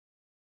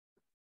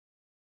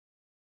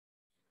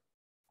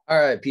All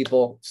right,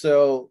 people.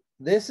 So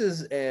this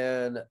is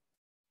an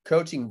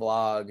coaching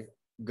vlog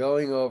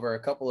going over a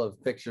couple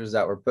of pictures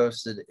that were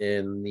posted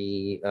in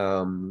the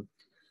I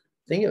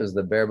think it was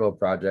the Barebow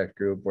Project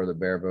group or the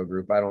Barebow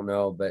group. I don't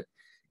know, but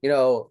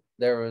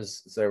there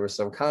was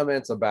some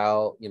comments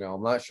about,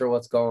 I'm not sure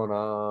what's going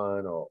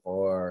on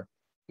or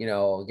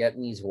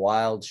getting these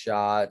wild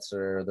shots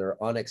or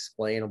they're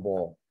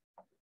unexplainable.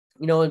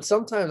 And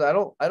sometimes I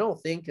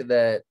don't think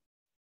that's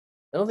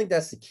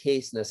the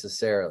case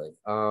necessarily.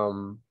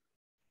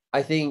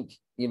 I think,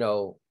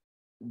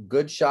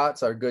 good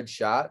shots are good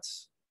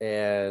shots.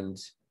 And,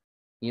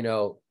 you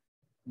know,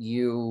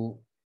 you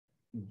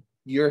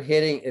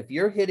if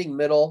you're hitting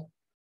middle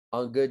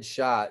on good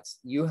shots,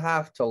 you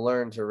have to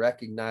learn to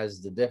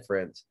recognize the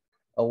difference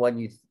of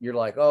when you're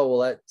like, oh, well,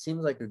 that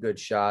seems like a good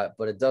shot,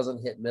 but it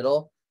doesn't hit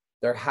middle.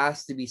 There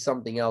has to be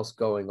something else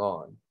going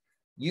on.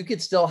 You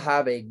could still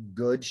have a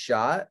good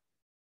shot,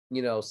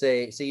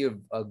 say you have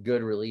a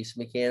good release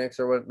mechanics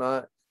or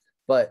whatnot,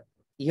 but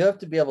you have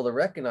to be able to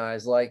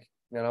recognize, like,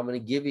 and I'm going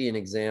to give you an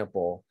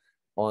example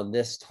on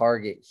this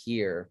target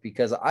here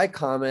because I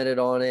commented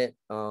on it,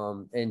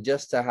 and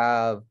just to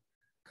have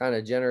kind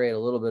of generate a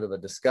little bit of a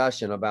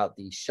discussion about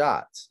these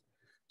shots.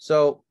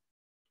 So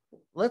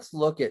let's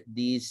look at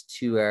these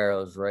two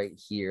arrows right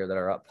here that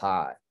are up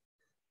high.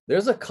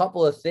 There's a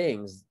couple of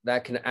things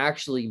that can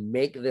actually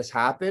make this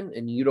happen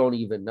and you don't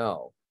even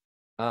know.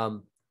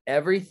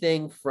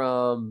 Everything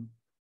from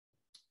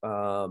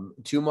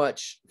too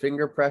much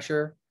finger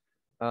pressure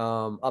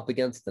up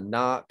against the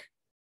nock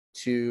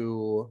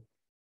to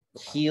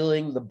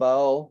healing the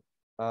bow.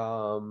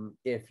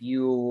 If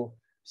you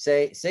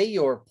say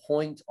your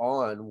point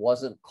on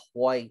wasn't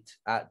quite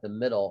at the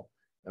middle,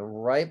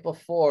 and right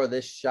before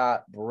this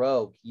shot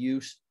broke,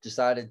 you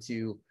decided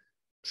to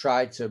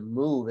try to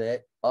move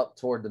it up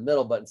toward the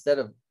middle, but instead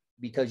of,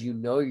 because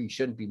you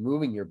shouldn't be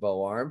moving your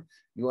bow arm,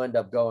 you end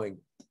up going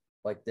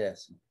like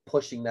this,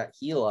 pushing that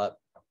heel up,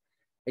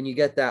 and you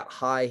get that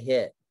high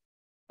hit.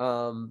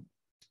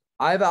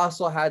 I've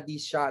also had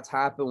these shots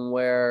happen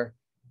where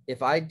if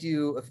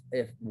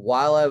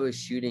while I was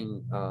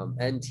shooting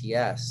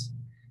NTS,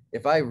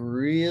 if I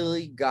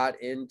really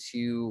got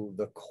into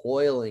the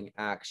coiling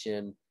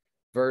action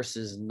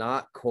versus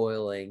not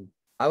coiling,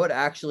 I would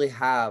actually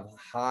have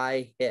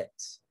high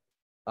hits.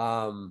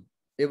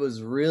 It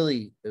was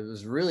really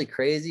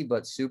crazy,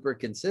 but super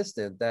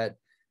consistent, that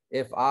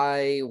if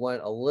I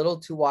went a little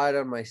too wide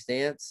on my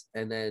stance,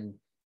 and then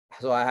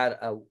so I had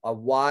a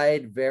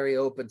wide, very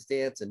open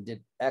stance and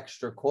did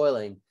extra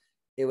coiling,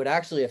 it would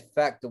actually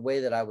affect the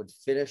way that I would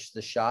finish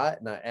the shot,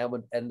 and I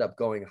would end up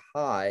going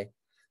high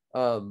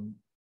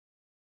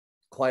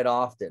quite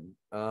often.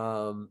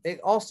 It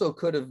also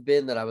could have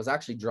been that I was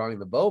actually drawing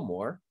the bow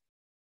more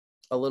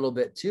a little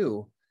bit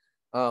too,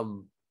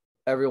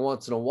 every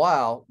once in a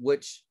while,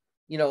 which,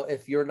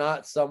 if you're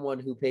not someone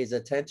who pays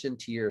attention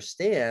to your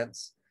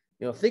stance,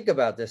 think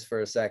about this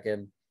for a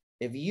second.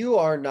 If you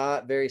are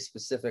not very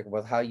specific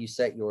with how you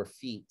set your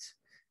feet,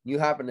 you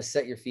happen to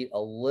set your feet a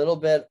little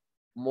bit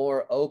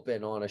more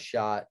open on a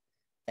shot,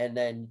 and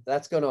then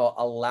that's going to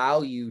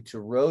allow you to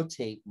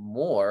rotate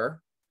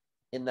more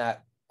in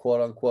that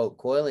quote unquote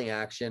coiling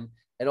action,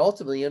 and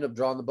ultimately end up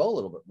drawing the bow a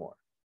little bit more.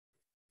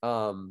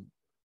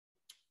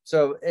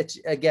 So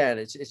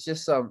it's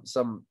just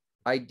some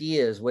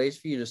ideas, ways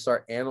for you to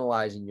start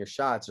analyzing your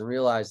shots and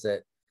realize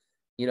that,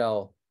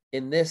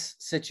 in this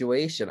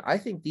situation, I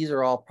think these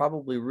are all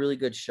probably really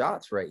good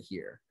shots right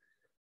here.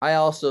 I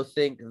also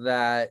think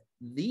that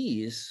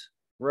these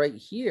right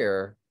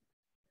here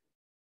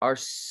are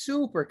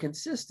super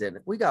consistent.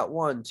 We got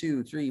 1,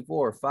 2, 3,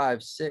 4,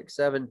 5, 6,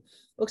 7,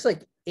 looks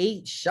like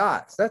 8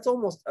 shots. That's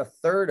almost a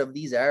third of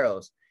these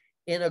arrows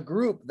in a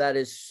group that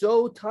is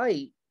so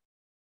tight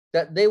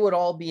that they would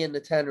all be in the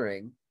 10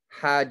 ring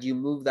had you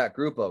move that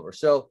group over.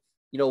 So,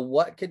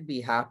 what could be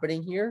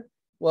happening here?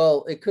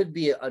 Well, it could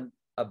be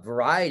a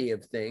variety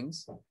of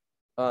things.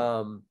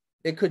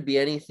 It could be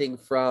anything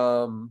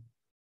from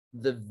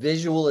the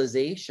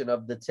visualization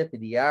of the tip of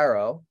the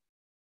arrow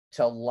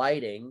to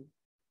lighting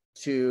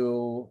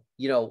to,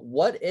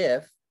 what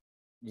if,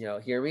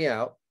 hear me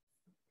out.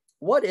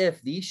 What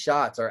if these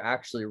shots are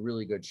actually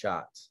really good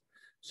shots?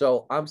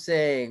 So I'm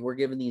saying we're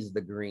giving these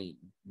the green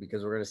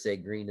because we're going to say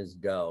green is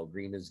go,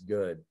 green is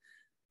good.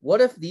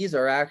 What if these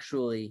are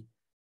actually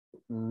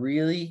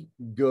really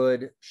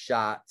good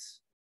shots?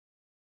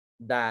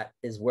 That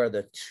is where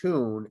the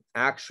tune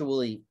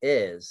actually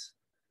is.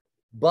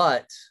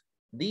 But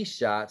these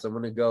shots, I'm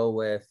going to go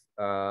with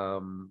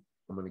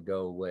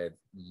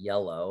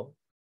yellow.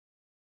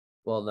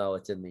 Well, no,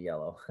 it's in the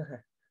yellow.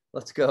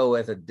 Let's go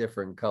with a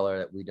different color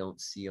that we don't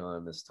see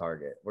on this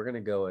target. We're going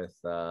to go with,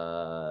 I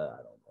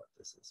don't know what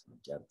this is,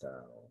 magenta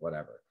or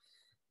whatever.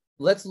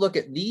 Let's look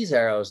at these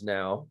arrows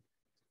now.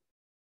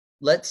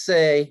 Let's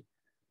say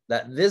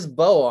that this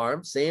bow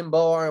arm, same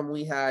bow arm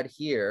we had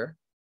here,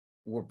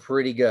 were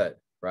pretty good,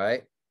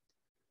 right?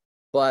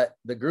 But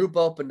the group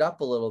opened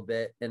up a little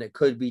bit, and it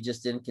could be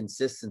just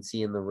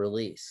inconsistency in the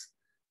release,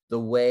 the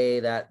way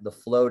that the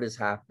float is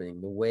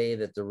happening, the way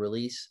that the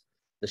release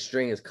the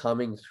string is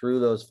coming through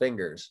those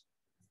fingers.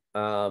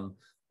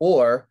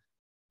 Or,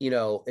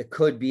 it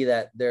could be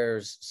that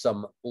there's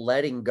some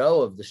letting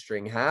go of the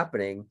string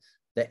happening.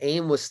 The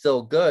aim was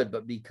still good,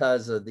 but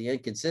because of the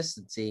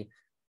inconsistency,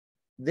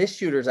 this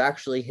shooter's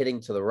actually hitting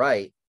to the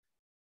right.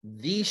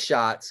 These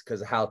shots,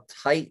 because of how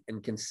tight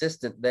and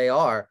consistent they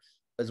are,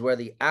 is where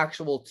the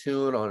actual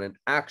tune on an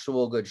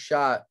actual good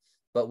shot.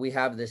 But we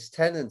have this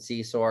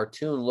tendency, so our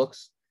tune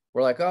looks,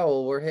 we're like, oh,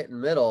 well, we're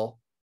hitting middle,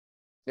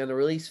 and the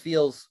release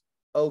feels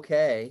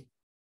okay.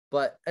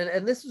 But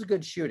and this is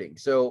good shooting.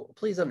 So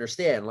please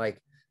understand,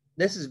 like,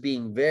 this is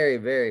being very,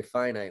 very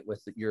finite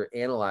with your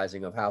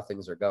analyzing of how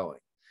things are going.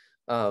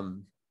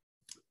 And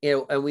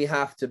we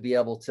have to be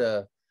able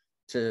to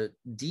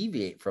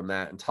deviate from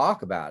that and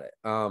talk about it.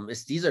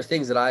 These are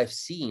things that I've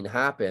seen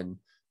happen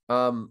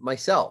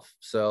myself.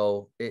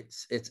 So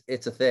it's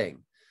a thing.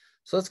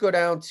 So let's go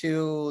down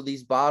to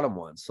these bottom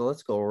ones. So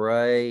let's go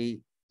right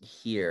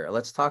here.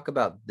 Let's talk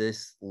about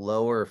this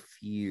lower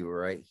few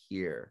right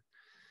here.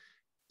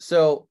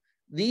 So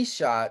these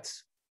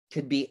shots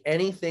could be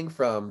anything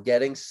from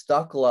getting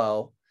stuck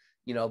low,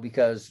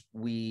 because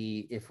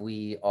if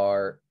the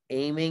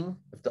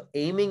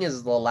aiming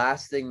is the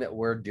last thing that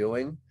we're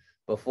doing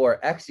before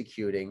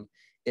executing,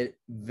 it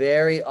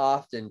very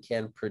often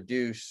can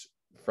produce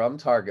from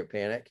target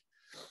panic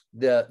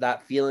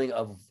that feeling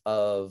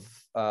of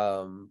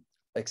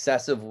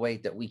excessive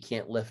weight that we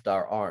can't lift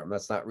our arm.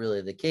 That's not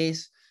really the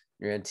case.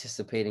 You're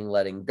anticipating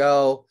letting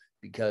go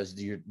because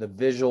the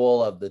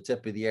visual of the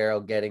tip of the arrow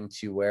getting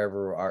to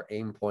wherever our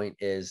aim point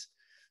is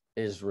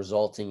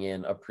resulting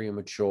in a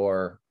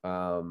premature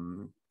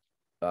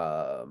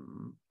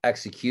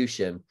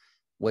execution,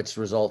 which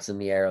results in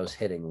the arrows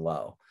hitting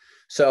low.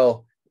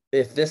 So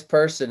if this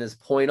person is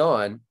point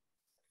on,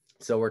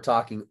 so we're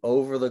talking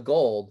over the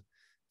gold,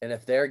 and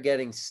if they're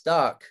getting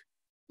stuck,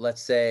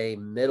 let's say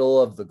middle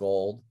of the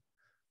gold,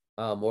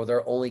 or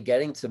they're only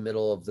getting to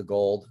middle of the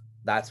gold,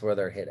 that's where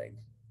they're hitting.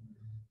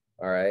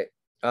 All right.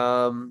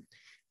 And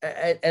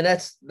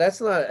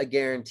that's not a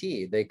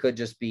guarantee. They could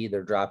just be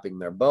they're dropping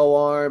their bow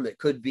arm. It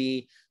could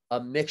be a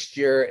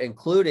mixture,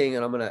 including,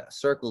 and I'm going to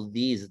circle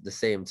these at the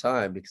same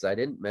time because I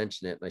didn't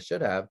mention it and I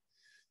should have.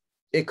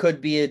 It could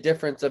be a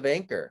difference of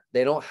anchor.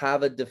 They don't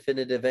have a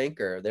definitive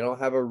anchor. They don't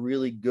have a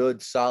really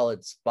good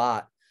solid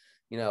spot.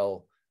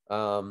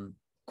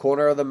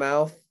 Corner of the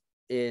mouth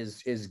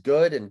is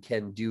good and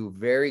can do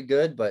very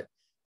good, but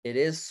it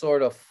is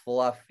sort of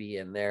fluffy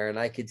in there. And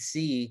I could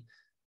see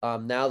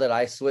now that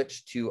I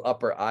switched to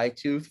upper eye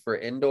tooth for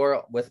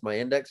indoor with my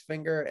index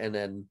finger and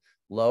then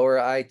lower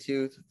eye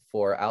tooth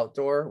for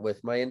outdoor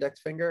with my index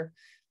finger,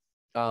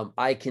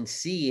 I can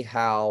see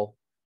how,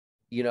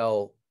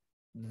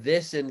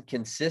 this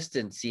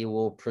inconsistency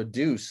will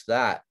produce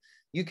that.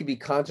 You could be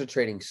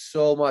concentrating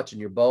so much in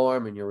your bow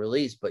arm and your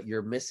release, but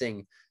you're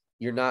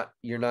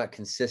not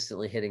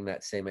consistently hitting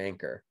that same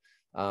anchor.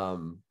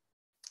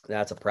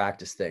 That's a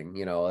practice thing,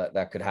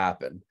 that could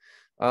happen.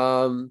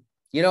 And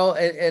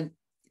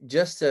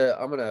just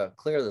I'm going to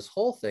clear this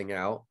whole thing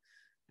out.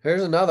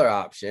 Here's another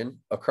option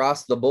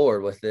across the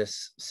board with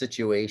this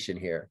situation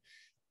here.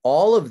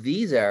 All of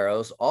these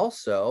arrows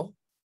also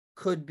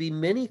could be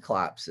mini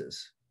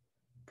collapses,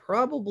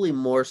 probably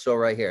more so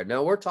right here.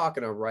 Now we're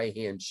talking a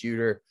right-hand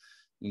shooter.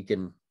 You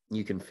can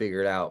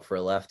figure it out for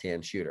a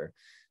left-hand shooter.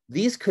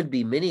 These could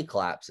be mini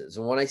collapses.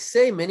 And when I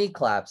say mini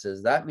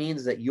collapses, that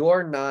means that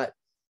you're not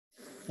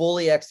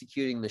fully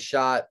executing the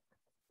shot.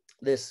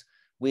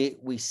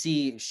 We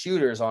see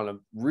shooters on a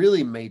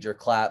really major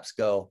collapse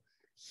go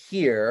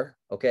here.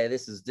 Okay,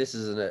 this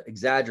is an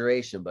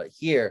exaggeration, but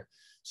here.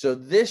 So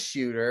this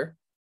shooter,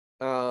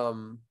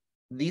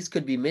 these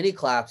could be mini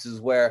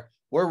collapses where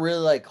we're really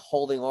like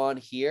holding on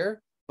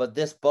here, but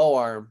this bow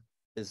arm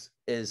is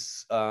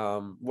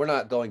we're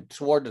not going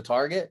toward the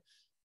target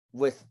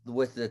with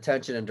the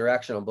tension and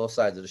direction on both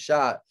sides of the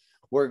shot.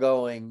 We're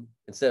going,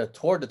 instead of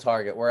toward the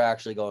target, we're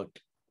actually going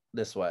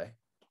this way.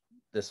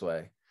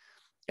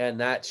 And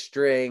that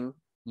string,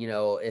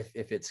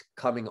 if it's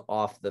coming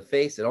off the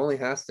face, it only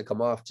has to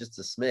come off just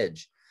a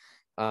smidge.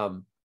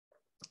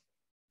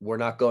 We're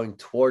not going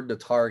toward the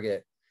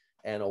target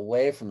and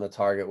away from the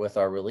target with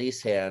our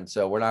release hand.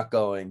 So we're not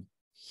going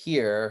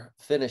here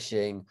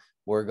finishing,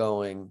 we're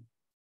going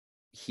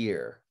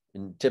here.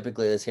 And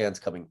typically this hand's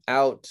coming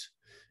out.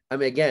 I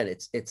mean, again,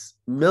 it's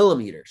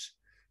millimeters,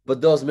 but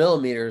those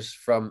millimeters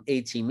from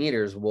 18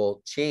 meters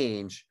will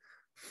change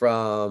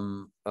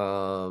from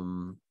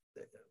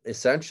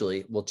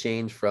essentially will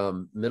change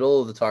from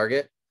middle of the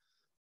target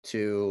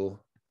to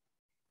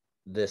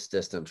this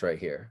distance right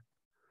here.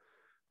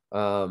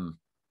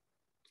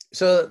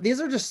 So these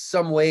are just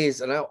some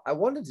ways, and I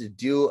wanted to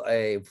do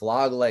a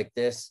vlog like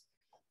this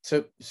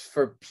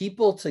for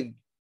people to,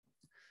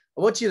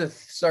 I want you to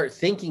start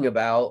thinking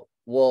about,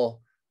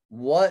 well,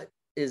 what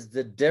is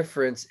the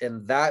difference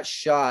in that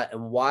shot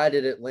and why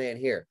did it land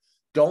here?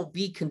 Don't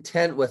be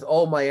content with,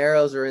 oh, my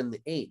arrows are in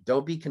the 8.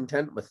 Don't be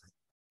content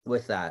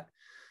with that.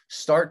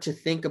 Start to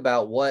think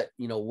about what,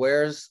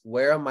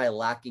 where am I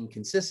lacking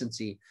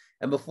consistency?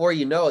 And before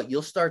you know it,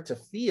 you'll start to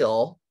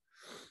feel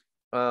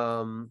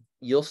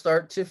you'll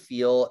start to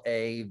feel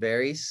a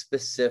very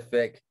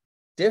specific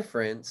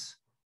difference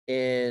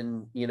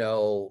in,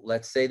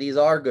 let's say these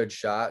are good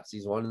shots,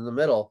 these one in the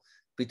middle,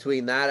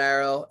 between that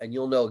arrow, and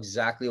you'll know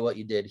exactly what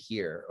you did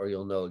here, or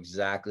you'll know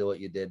exactly what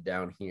you did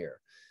down here,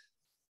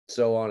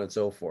 so on and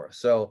so forth.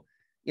 So,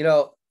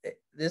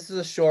 this is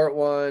a short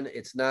one.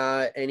 It's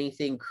not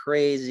anything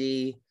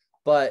crazy,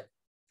 but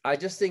I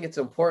just think it's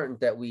important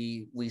that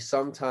we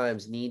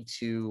sometimes need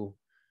to,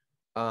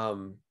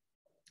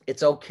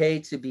 it's okay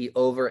to be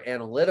over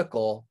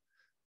analytical,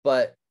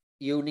 but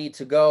you need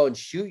to go and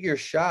shoot your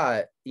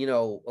shot,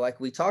 like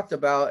we talked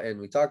about, and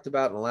we talked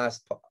about in the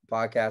last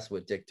podcast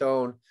with Dick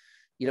Tone.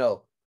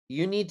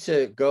 You need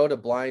to go to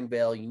blind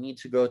bail. You need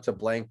to go to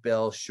blank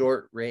bail,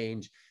 short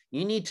range.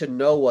 You need to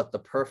know what the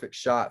perfect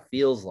shot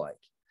feels like.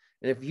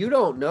 And if you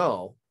don't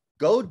know,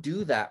 go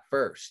do that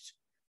first.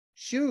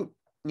 Shoot,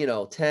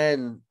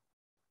 10,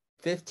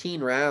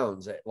 15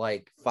 rounds at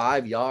like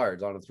 5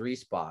 yards on a 3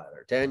 spot,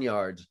 or 10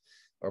 yards,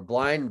 or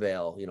blind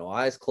bail,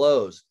 eyes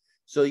closed.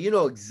 So you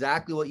know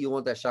exactly what you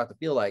want that shot to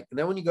feel like. And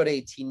then when you go to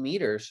 18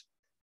 meters,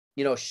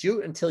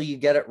 shoot until you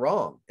get it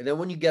wrong. And then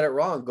when you get it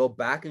wrong, go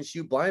back and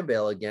shoot blind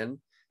bail again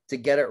to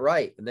get it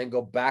right. And then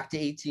go back to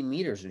 18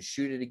 meters and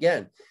shoot it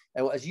again.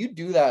 And as you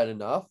do that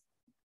enough,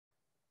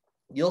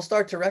 you'll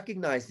start to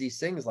recognize these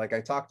things like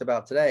I talked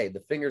about today, the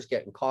fingers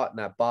getting caught in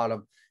that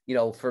bottom.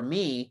 For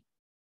me,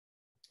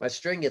 my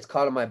string gets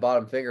caught on my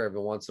bottom finger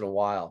every once in a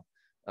while.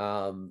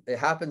 It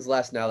happens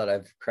less now that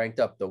I've cranked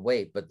up the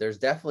weight, but there's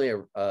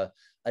definitely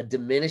a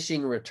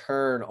diminishing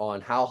return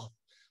on how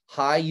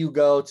high you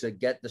go to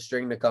get the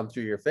string to come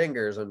through your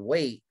fingers and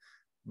weight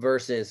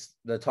versus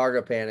the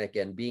target panic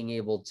and being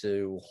able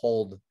to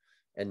hold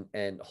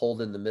and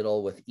hold in the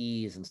middle with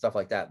ease and stuff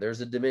like that.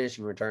 There's a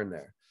diminishing return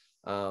there.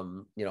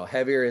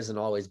 Heavier isn't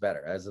always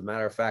better. As a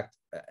matter of fact,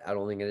 I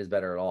don't think it is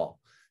better at all.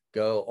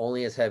 Go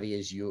only as heavy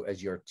as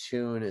your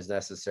tune is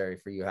necessary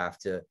for you have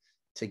to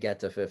get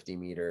to 50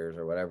 meters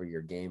or whatever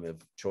your game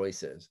of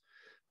choice is.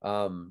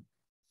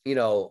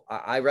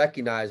 I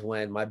recognize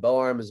when my bow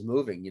arm is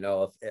moving,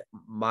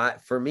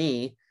 for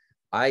me,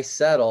 I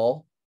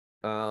settle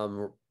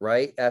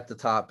right at the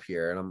top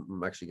here. And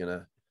I'm actually going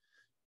to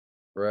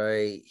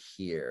right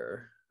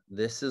here.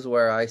 This is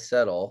where I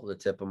settle the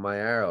tip of my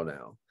arrow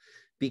now,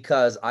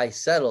 because I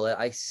settle it.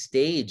 I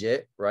stage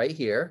it right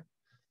here.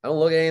 I don't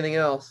look at anything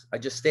else. I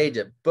just stage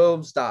it.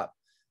 Boom, stop.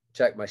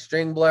 Check my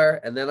string blur,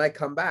 and then I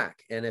come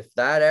back. And if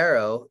that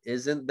arrow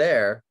isn't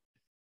there,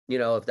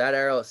 if that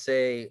arrow,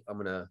 say, I'm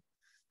gonna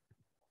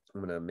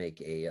make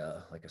a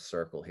like a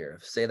circle here.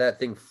 Say that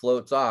thing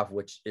floats off,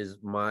 which is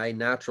my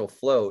natural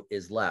float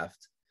is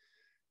left.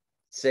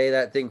 Say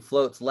that thing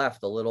floats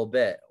left a little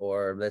bit,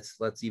 or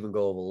let's even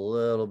go a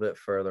little bit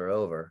further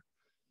over.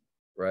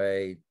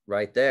 Right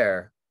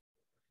there.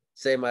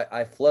 Say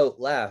I float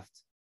left.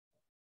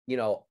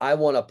 I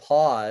want to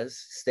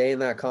pause, stay in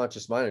that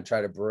conscious mind, and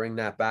try to bring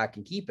that back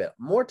and keep it.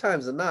 More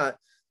times than not,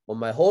 when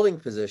my holding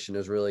position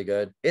is really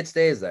good, it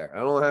stays there.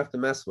 I don't have to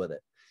mess with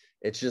it.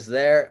 It's just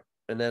there.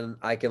 And then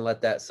I can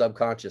let that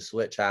subconscious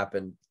switch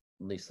happen.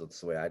 At least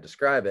that's the way I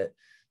describe it.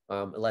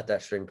 And let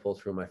that string pull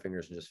through my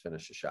fingers and just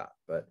finish the shot.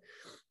 But,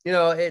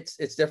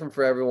 it's different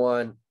for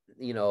everyone.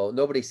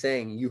 Nobody's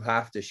saying you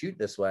have to shoot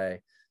this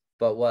way.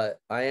 But what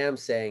I am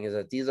saying is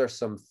that these are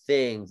some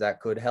things that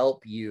could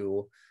help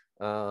you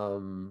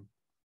in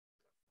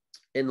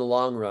the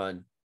long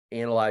run,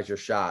 analyze your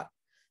shot,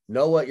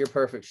 know what your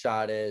perfect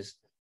shot is,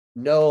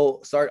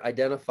 start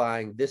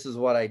identifying, this is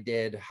what I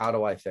did, how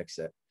do I fix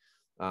it?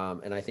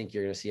 And I think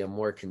you're going to see a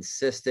more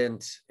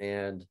consistent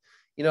and,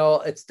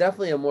 it's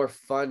definitely a more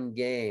fun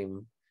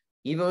game,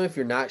 even if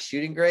you're not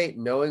shooting great,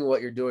 knowing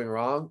what you're doing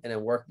wrong and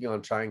then working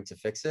on trying to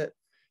fix it.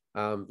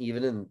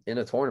 Even in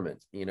a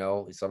tournament,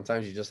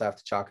 sometimes you just have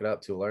to chalk it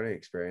up to a learning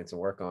experience and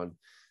work on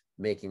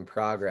making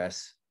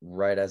progress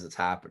right as it's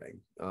happening.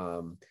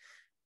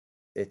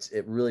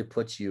 It really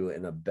puts you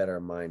in a better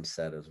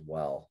mindset as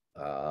well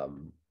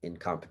in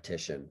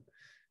competition,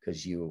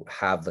 because you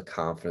have the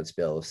confidence to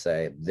be able to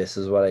say, this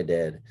is what I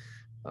did.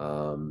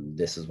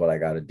 This is what I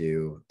got to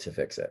do to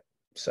fix it.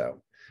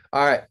 So,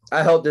 all right.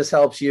 I hope this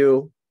helps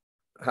you.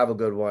 Have a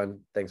good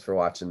one. Thanks for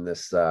watching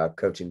this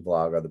coaching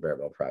vlog of the Bear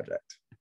Bill Project.